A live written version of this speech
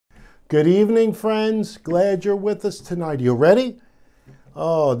Good evening, friends. Glad you're with us tonight. You ready?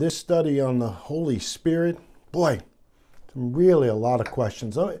 Oh, this study on the Holy Spirit. Boy, really a lot of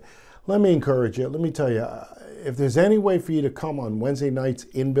questions. Let me encourage you. Let me tell you, if there's any way for you to come on Wednesday nights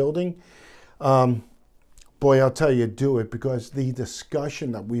in building, boy, I'll tell you, do it, because the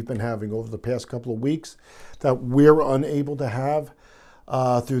discussion that we've been having over the past couple of weeks that we're unable to have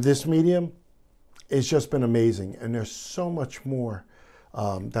through this medium, it's just been amazing. And there's so much more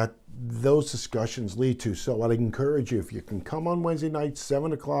that those discussions lead to. So I'd encourage you, if you can come on Wednesday night,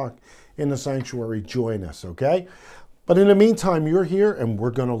 7 o'clock in the sanctuary, join us, okay? But in the meantime, you're here and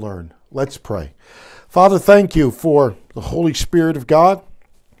we're going to learn. Let's pray. Father, thank you for the Holy Spirit of God.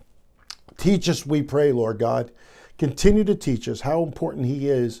 Teach us, we pray, Lord God. Continue to teach us how important he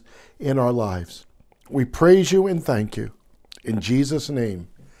is in our lives. We praise you and thank you. In Jesus' name,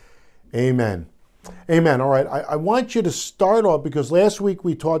 amen. Amen. All right, I want you to start off, because last week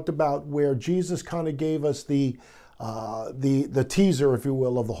we talked about where Jesus kind of gave us the teaser, if you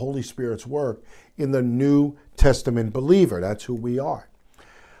will, of the Holy Spirit's work in the New Testament believer. That's who we are.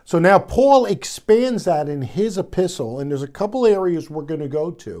 So now Paul expands that in his epistle, and there's a couple areas we're going to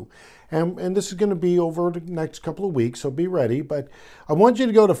go to. And this is going to be over the next couple of weeks, so be ready. But I want you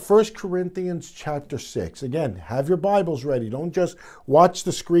to go to 1 Corinthians chapter 6. Again, have your Bibles ready. Don't just watch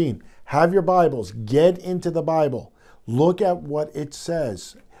the screen. Have your Bibles. Get into the Bible. Look at what it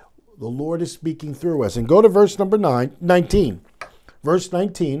says. The Lord is speaking through us. And go to verse number 19. Verse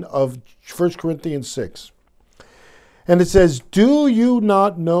 19 of 1 Corinthians 6. And it says, "Do you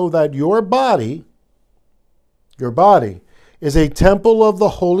not know that your body is a temple of the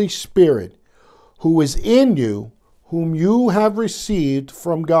Holy Spirit, who is in you, whom you have received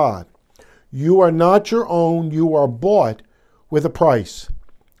from God? You are not your own, you are bought with a price.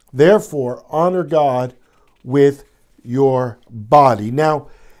 Therefore, honor God with your body." Now,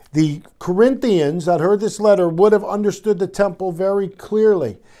 the Corinthians that heard this letter would have understood the temple very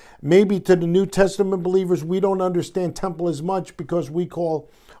clearly. Maybe to the New Testament believers, we don't understand temple as much because we call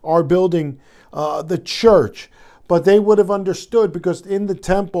our building the church. But they would have understood, because in the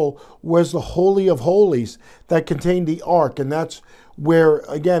temple was the Holy of Holies that contained the ark. And that's where,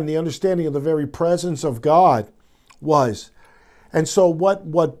 again, the understanding of the very presence of God was. And so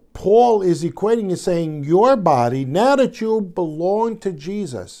what Paul is equating is saying, your body, now that you belong to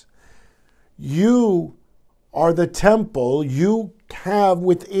Jesus, you are the temple. You have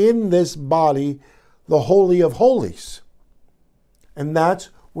within this body the Holy of Holies. And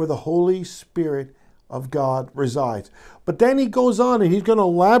that's where the Holy Spirit of God resides. But then he goes on and he's going to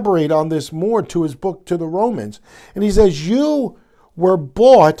elaborate on this more to his book to the Romans. And he says, you were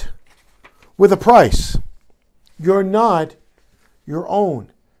bought with a price. You're not your own.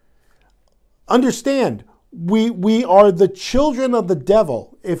 Understand, we are the children of the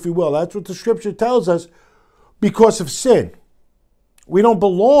devil, if you will. That's what the scripture tells us, because of sin. We don't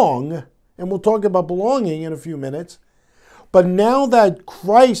belong, and we'll talk about belonging in a few minutes. But now that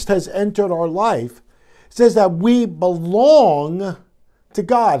Christ has entered our life, it says that we belong to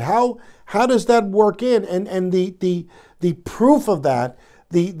God. How does that work in? And the proof of that,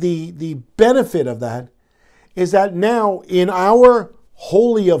 the benefit of that, is that now in our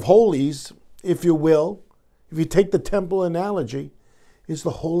Holy of Holies, if you will, if you take the temple analogy, is the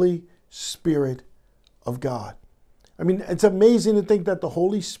Holy Spirit of God. I mean, it's amazing to think that the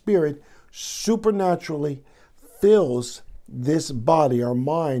Holy Spirit supernaturally fills this body, our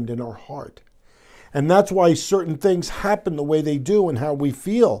mind and our heart. And that's why certain things happen the way they do and how we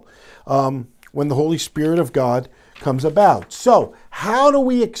feel when the Holy Spirit of God comes about. So how do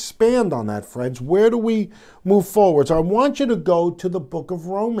we expand on that, friends? Where do we move forward? So I want you to go to the book of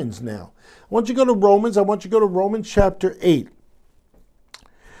Romans now. I want you to go to Romans. I want you to go to Romans chapter 8.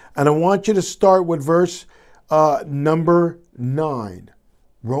 And I want you to start with verse number 9.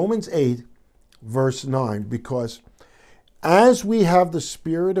 Romans 8, verse 9, because as we have the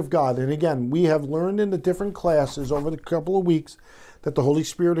Spirit of God, and again, we have learned in the different classes over the couple of weeks that the Holy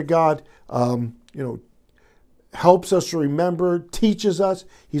Spirit of God, helps us to remember, teaches us.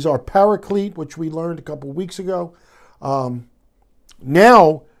 He's our paraclete, which we learned a couple of weeks ago.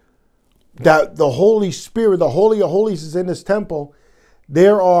 Now that the Holy Spirit, the Holy of Holies, is in this temple,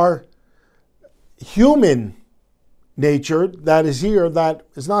 there are human nature that is here that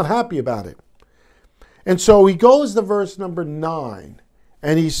is not happy about it. And so he goes to verse number 9,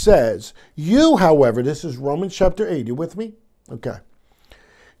 and he says, you, however, this is Romans chapter 8. You with me? Okay.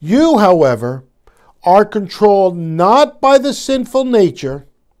 You, however, are controlled not by the sinful nature,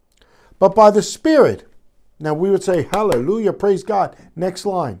 but by the Spirit. Now we would say, hallelujah, praise God. Next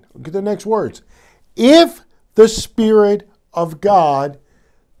line. Look at the next words. If the Spirit of God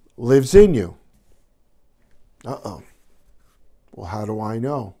lives in you. Uh-oh. Well, how do I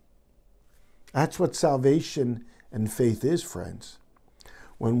know? That's what salvation and faith is, friends.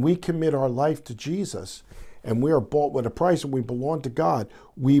 When we commit our life to Jesus and we are bought with a price and we belong to God,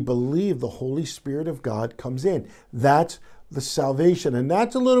 we believe the Holy Spirit of God comes in. That's the salvation. And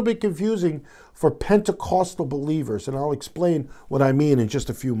that's a little bit confusing for Pentecostal believers. And I'll explain what I mean in just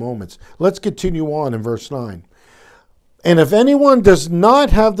a few moments. Let's continue on in verse 9. And if anyone does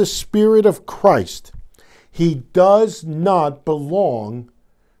not have the Spirit of Christ, he does not belong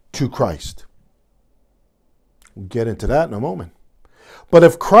to Christ. We'll get into that in a moment. But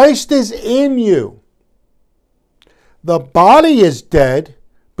if Christ is in you, the body is dead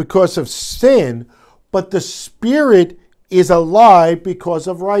because of sin, but the Spirit is alive because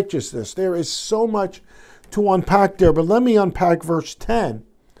of righteousness. There is so much to unpack there, but let me unpack verse 10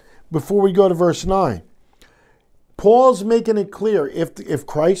 before we go to verse 9. Paul's making it clear, if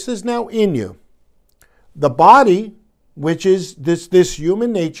Christ is now in you, the body, which is this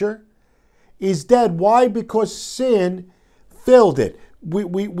human nature, is dead. Why? Because sin filled it. We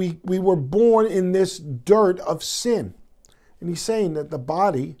were born in this dirt of sin. And he's saying that the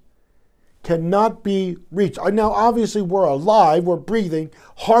body cannot be reached. Now, obviously, we're alive, we're breathing,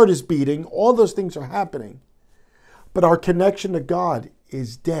 heart is beating, all those things are happening. But our connection to God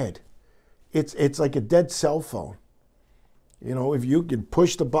is dead. It's like a dead cell phone. You know, if you can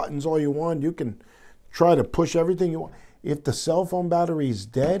push the buttons all you want, you can try to push everything you want. If the cell phone battery is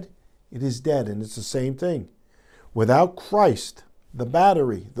dead, it is dead. And it's the same thing. Without Christ, the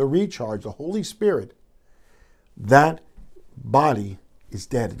battery, the recharge, the Holy Spirit, that body is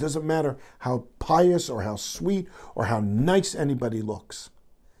dead. It doesn't matter how pious or how sweet or how nice anybody looks.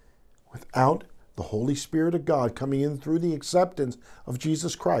 Without the Holy Spirit of God coming in through the acceptance of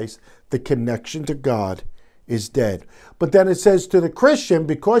Jesus Christ, the connection to God is dead. But then it says to the Christian,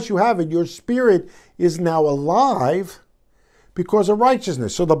 because you have it, your spirit is now alive because of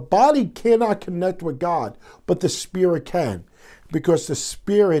righteousness. So the body cannot connect with God, but the spirit can, because the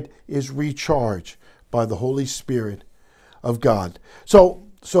spirit is recharged by the Holy Spirit of God. So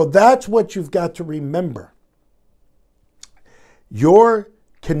that's what you've got to remember. You're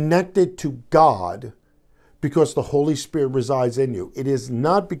connected to God because the Holy Spirit resides in you. It is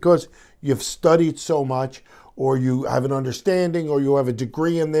not because you've studied so much, or you have an understanding, or you have a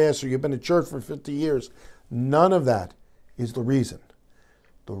degree in this, or you've been in church for 50 years. None of that is the reason.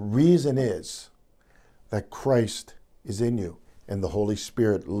 The reason is that Christ is in you and the Holy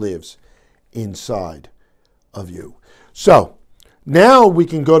Spirit lives inside of you. So now we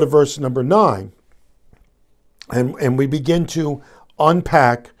can go to verse number 9, and we begin to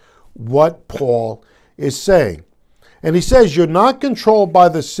unpack what Paul is saying. And he says, you're not controlled by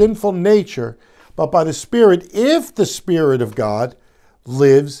the sinful nature, but by the Spirit, if the Spirit of God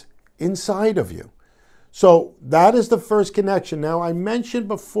lives inside of you. So that is the first connection. Now, I mentioned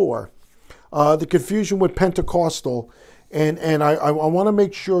before the confusion with Pentecostal, and I want to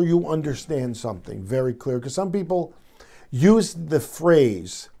make sure you understand something very clear, because some people use the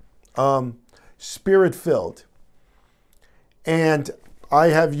phrase Spirit-filled. And I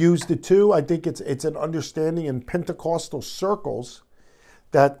have used it too. I think it's an understanding in Pentecostal circles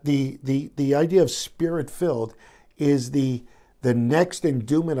that the idea of Spirit-filled is the next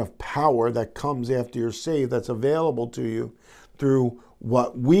endowment of power that comes after you're saved, that's available to you through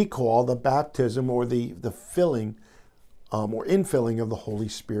what we call the baptism, or the filling or infilling of the Holy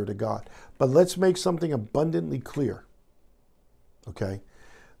Spirit of God. But let's make something abundantly clear. Okay?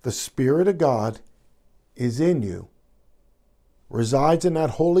 The Spirit of God is in you, resides in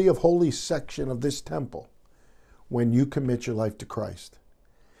that Holy of Holies section of this temple when you commit your life to Christ.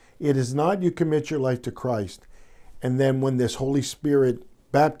 It is not you commit your life to Christ, and then when this Holy Spirit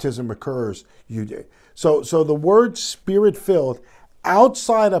baptism occurs, you do. So the word Spirit-filled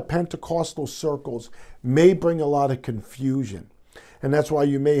outside of Pentecostal circles may bring a lot of confusion. And that's why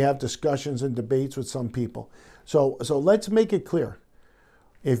you may have discussions and debates with some people. So let's make it clear.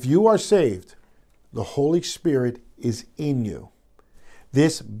 If you are saved, the Holy Spirit is in you.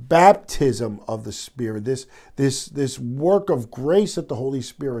 This baptism of the Spirit, this work of grace that the Holy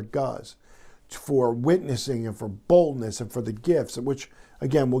Spirit does for witnessing and for boldness and for the gifts, which,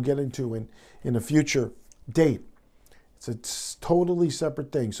 again, we'll get into in a future date. It's a totally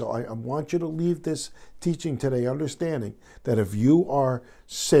separate thing. So I want you to leave this teaching today understanding that if you are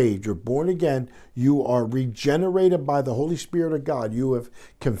saved, you're born again, you are regenerated by the Holy Spirit of God, you have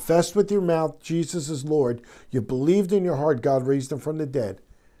confessed with your mouth Jesus is Lord, you believed in your heart God raised him from the dead,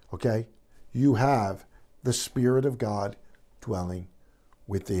 okay? You have the Spirit of God dwelling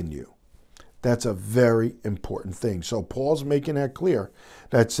within you. That's a very important thing. So Paul's making that clear.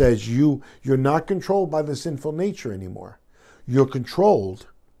 That says you're not controlled by the sinful nature anymore. You're controlled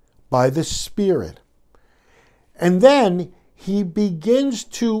by the Spirit. And then he begins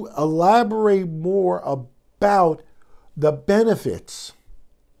to elaborate more about the benefits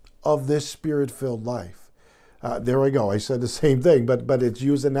of this Spirit-filled life. There I go. I said the same thing, but it's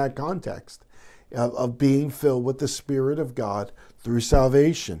used in that context of being filled with the Spirit of God through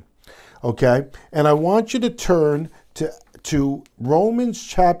salvation. Okay? And I want you to turn to Romans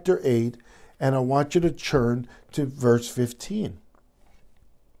chapter 8, and I want you to turn to verse 15.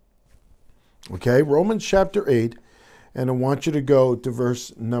 Okay? Romans chapter 8, and I want you to go to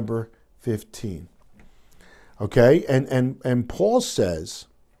verse number 15. Okay? And Paul says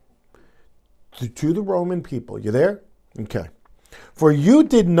to the Roman people, you there? Okay. For you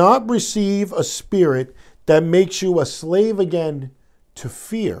did not receive a spirit that makes you a slave again to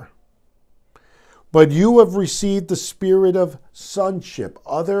fear, but you have received the spirit of sonship.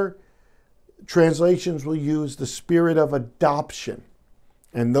 Other translations will use the spirit of adoption,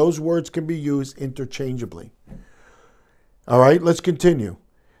 and those words can be used interchangeably. All right, let's continue.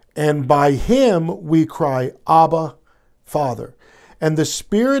 And by him we cry, Abba, Father. And the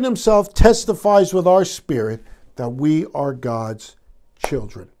Spirit himself testifies with our spirit that we are God's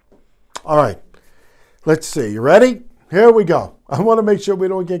children. All right, let's see. You ready? Here we go. I want to make sure we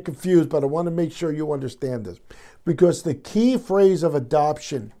don't get confused, but I want to make sure you understand this. Because the key phrase of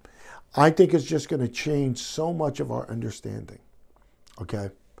adoption, I think, is just going to change so much of our understanding. Okay?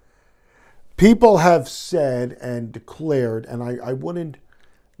 People have said and declared, and I wouldn't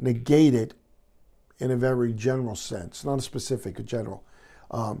negate it in a very general sense, not a specific, a general.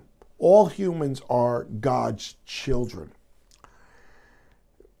 All humans are God's children.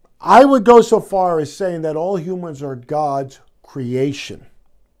 I would go so far as saying that all humans are God's creation.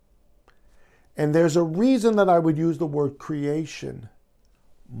 And there's a reason that I would use the word creation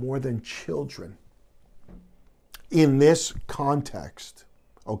more than children in this context,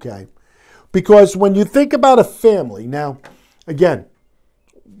 okay? Because when you think about a family, now, again,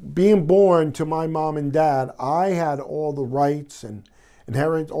 being born to my mom and dad, I had all the rights and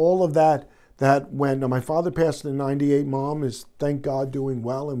inherit all of that when my father passed in '98, mom is, thank God, doing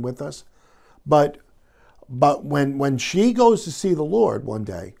well and with us. But when she goes to see the Lord one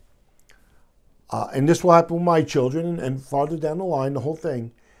day, and this will happen with my children and farther down the line, the whole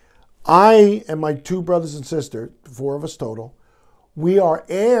thing, I and my two brothers and sisters, 4 of us total, we are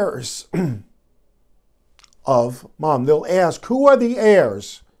heirs of mom. They'll ask, who are the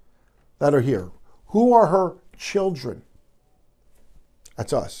heirs that are here? Who are her children?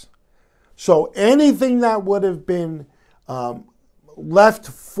 That's us. So anything that would have been left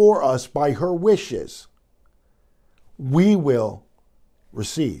for us by her wishes, we will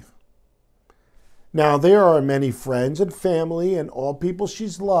receive. Now, there are many friends and family and all people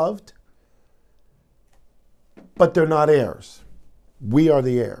she's loved, but they're not heirs. We are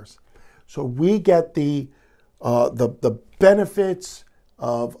the heirs. So we get the benefits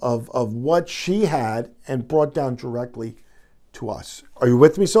of what she had and brought down directly to us. Are you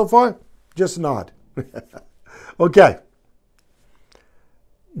with me so far? Just nod. Okay.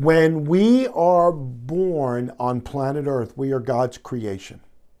 When we are born on planet Earth, we are God's creation.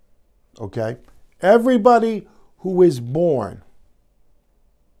 Okay? Everybody who is born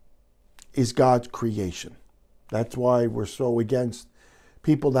is God's creation. That's why we're so against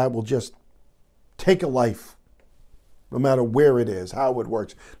people that will just take a life, no matter where it is, how it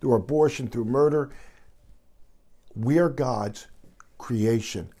works, through abortion, through murder. We are God's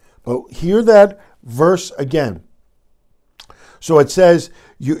creation. But hear that verse again. So it says,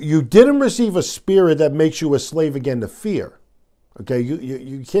 you didn't receive a spirit that makes you a slave again to fear. Okay,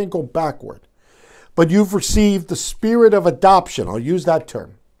 you can't go backward. But you've received the spirit of adoption. I'll use that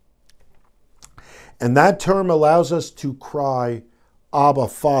term. And that term allows us to cry, Abba,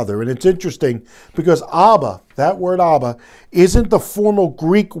 Father. And it's interesting because Abba, that word Abba, isn't the formal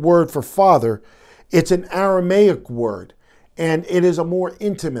Greek word for father. It's an Aramaic word. And it is a more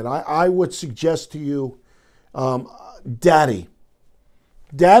intimate. I would suggest to you, daddy.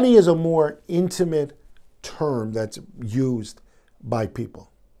 Daddy is a more intimate term that's used by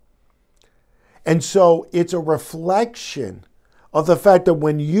people. And so it's a reflection of the fact that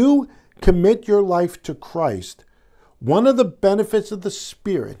when you commit your life to Christ, one of the benefits of the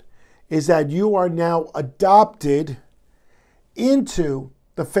Spirit is that you are now adopted into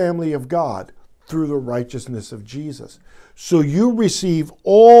the family of God through the righteousness of Jesus. So you receive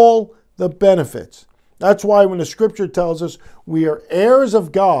all the benefits. That's why when the scripture tells us we are heirs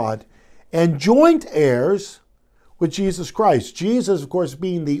of God and joint heirs with Jesus Christ. Jesus, of course,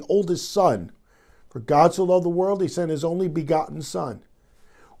 being the oldest son. For God so loved the world, he sent his only begotten son.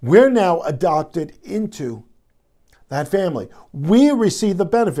 We're now adopted into that family. We receive the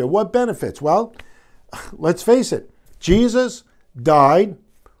benefit. What benefits? Well, let's face it. Jesus died,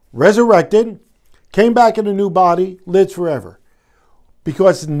 resurrected, came back in a new body, lives forever.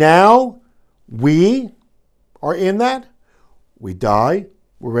 Because now we are in that. We die,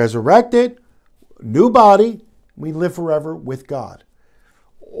 we're resurrected, new body, we live forever with God.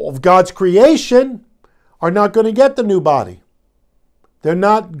 All of God's creation are not going to get the new body. They're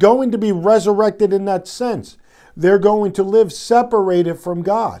not going to be resurrected in that sense. They're going to live separated from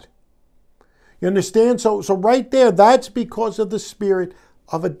God. You understand? So right there, that's because of the spirit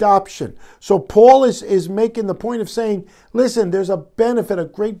of adoption. So Paul is making the point of saying, listen, there's a benefit, a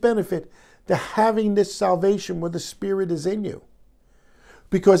great benefit to having this salvation where the Spirit is in you.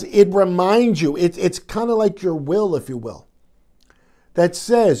 Because it reminds you, it's kind of like your will, if you will, that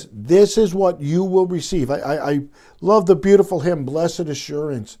says, this is what you will receive. I love the beautiful hymn, Blessed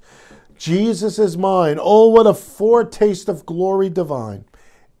Assurance. Jesus is mine. Oh, what a foretaste of glory divine.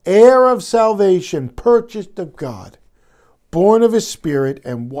 Heir of salvation, purchased of God, born of his Spirit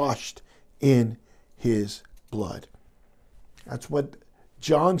and washed in his blood. That's what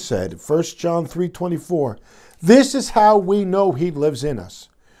John said, 1 John 3:24. This is how we know he lives in us.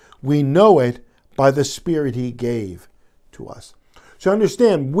 We know it by the Spirit he gave to us. So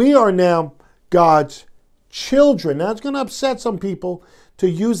understand, we are now God's children. Now, it's going to upset some people to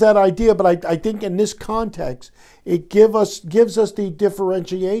use that idea, but I think in this context, it gives us the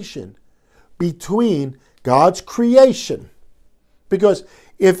differentiation between God's creation. Because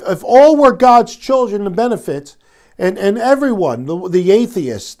if all were God's children, the benefits, and everyone, the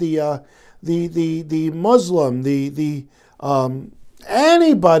atheist, the Muslim,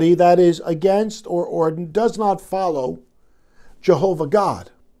 anybody that is against or does not follow Jehovah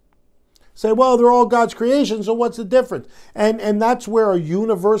God, say, well, they're all God's creation, so what's the difference? And that's where a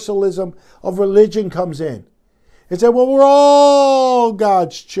universalism of religion comes in. It said, well, we're all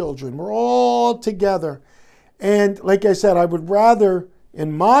God's children. We're all together. And like I said, I would rather,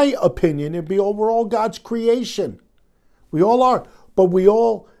 in my opinion, it'd be, oh, we're all God's creation. We all are. But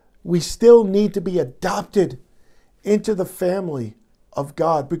we still need to be adopted into the family of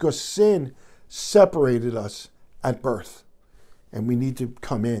God because sin separated us at birth. And we need to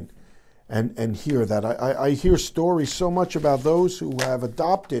come in and hear that. I hear stories so much about those who have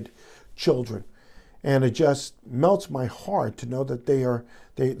adopted children. And it just melts my heart to know that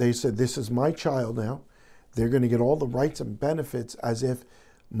they said, this is my child now. They're going to get all the rights and benefits as if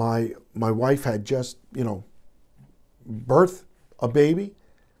my wife had just, birthed a baby.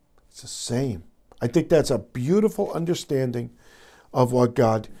 It's the same. I think that's a beautiful understanding of what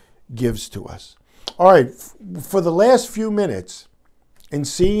God gives to us. All right, for the last few minutes, in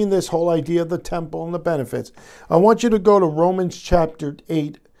seeing this whole idea of the temple and the benefits, I want you to go to Romans chapter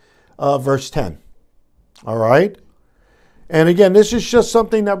 8, verse 10. All right? And again, this is just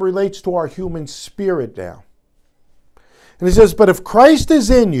something that relates to our human spirit now. And it says, but if Christ is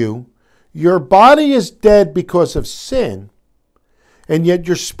in you, your body is dead because of sin, and yet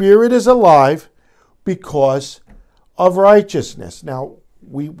your spirit is alive because of righteousness. Now,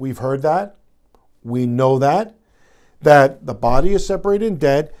 we've heard that. We know that the body is separated and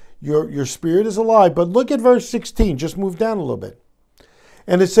dead. Your spirit is alive. But look at verse 16. Just move down a little bit.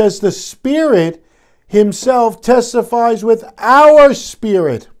 And it says, the Spirit himself testifies with our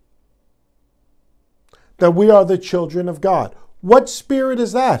spirit that we are the children of God. What spirit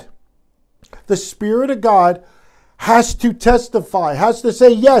is that? The Spirit of God has to testify, has to say,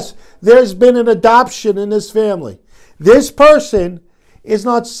 yes, there's been an adoption in this family. This person is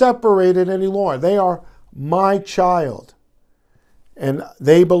not separated any longer. They are my child, and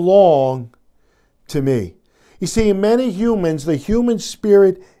they belong to me. You see, in many humans, the human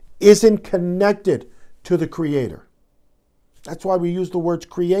spirit isn't connected to the Creator. That's why we use the words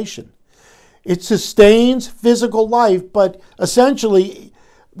creation. It sustains physical life, but essentially,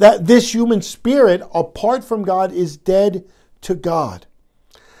 that this human spirit, apart from God, is dead to God.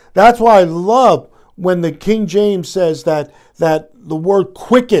 That's why I love when the King James says that the word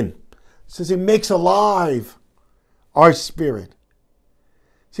quicken, says it makes alive our spirit.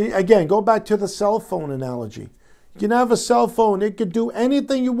 See, again, go back to the cell phone analogy. You can have a cell phone, it could do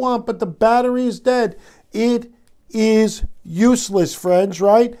anything you want, but the battery is dead. It is useless, friends,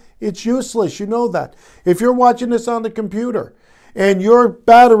 right? It's useless, you know that. If you're watching this on the computer and your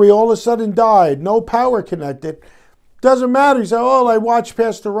battery all of a sudden died, no power connected, doesn't matter. You say, oh, I watched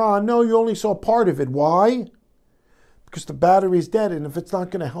Pastor Ron. No, you only saw part of it. Why? because the battery's dead. And if it's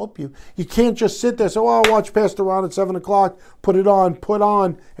not going to help you, you can't just sit there and say, oh, I'll watch Pastor Ron at 7 o'clock, put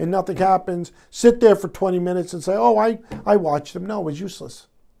on, and nothing happens. Sit there for 20 minutes and say, oh, I watched him. No, it's useless.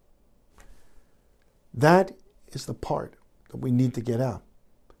 That is the part that we need to get out.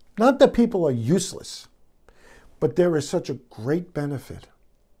 Not that people are useless, but there is such a great benefit.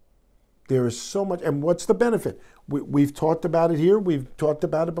 There is so much. And what's the benefit? We've talked about it here. We've talked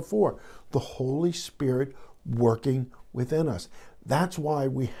about it before. The Holy Spirit working within us. That's why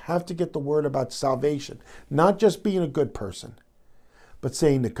we have to get the word about salvation. Not just being a good person, but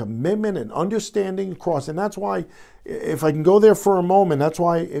saying the commitment and understanding the cross. And that's why, if I can go there for a moment, that's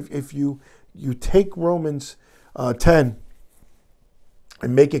why if you take Romans 10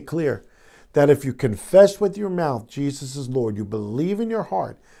 and make it clear that if you confess with your mouth Jesus is Lord, you believe in your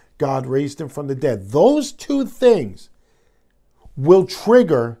heart God raised him from the dead, those two things will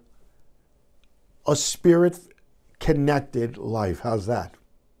trigger a spirit-connected life. How's that?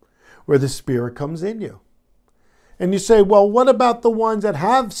 Where the Spirit comes in you. And you say, well, what about the ones that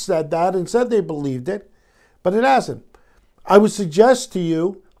have said that and said they believed it, but it hasn't? I would suggest to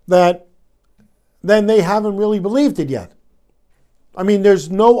you that then they haven't really believed it yet. I mean, there's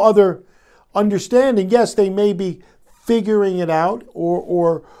no other understanding. Yes, they may be figuring it out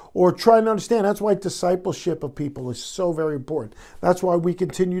or trying to understand. That's why discipleship of people is so very important. That's why we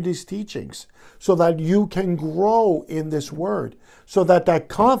continue these teachings, so that you can grow in this word, so that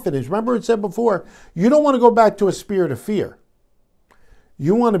confidence. Remember it said before, you don't want to go back to a spirit of fear.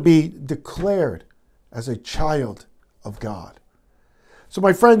 You want to be declared as a child of God. So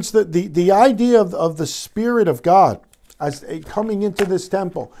my friends, the idea of the Spirit of God as coming into this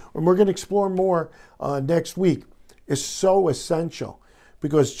temple, and we're going to explore more next week, is so essential,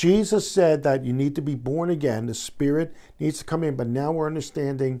 because Jesus said that you need to be born again. The Spirit needs to come in, but now we're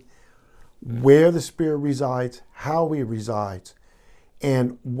understanding where the Spirit resides, how he resides,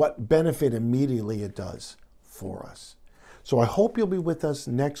 and what benefit immediately it does for us. So I hope you'll be with us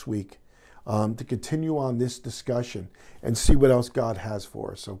next week to continue on this discussion and see what else God has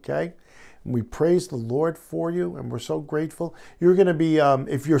for us, okay? And we praise the Lord for you, and we're so grateful. You're going to be,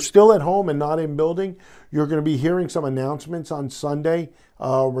 if you're still at home and not in building, you're going to be hearing some announcements on Sunday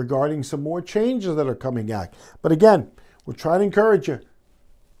regarding some more changes that are coming out. But again, we're trying to encourage you.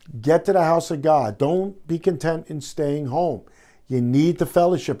 Get to the house of God. Don't be content in staying home. You need the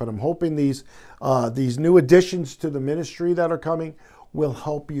fellowship, and I'm hoping these new additions to the ministry that are coming will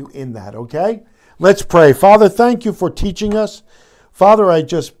help you in that, okay? Let's pray. Father, thank you for teaching us. Father, I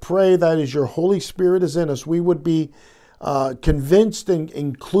just pray that as your Holy Spirit is in us, we would be convinced and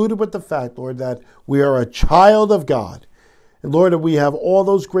included with the fact, Lord, that we are a child of God. And Lord, that we have all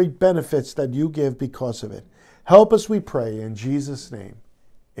those great benefits that you give because of it. Help us, we pray, in Jesus' name.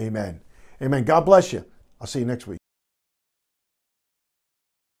 Amen. Amen. God bless you. I'll see you next week.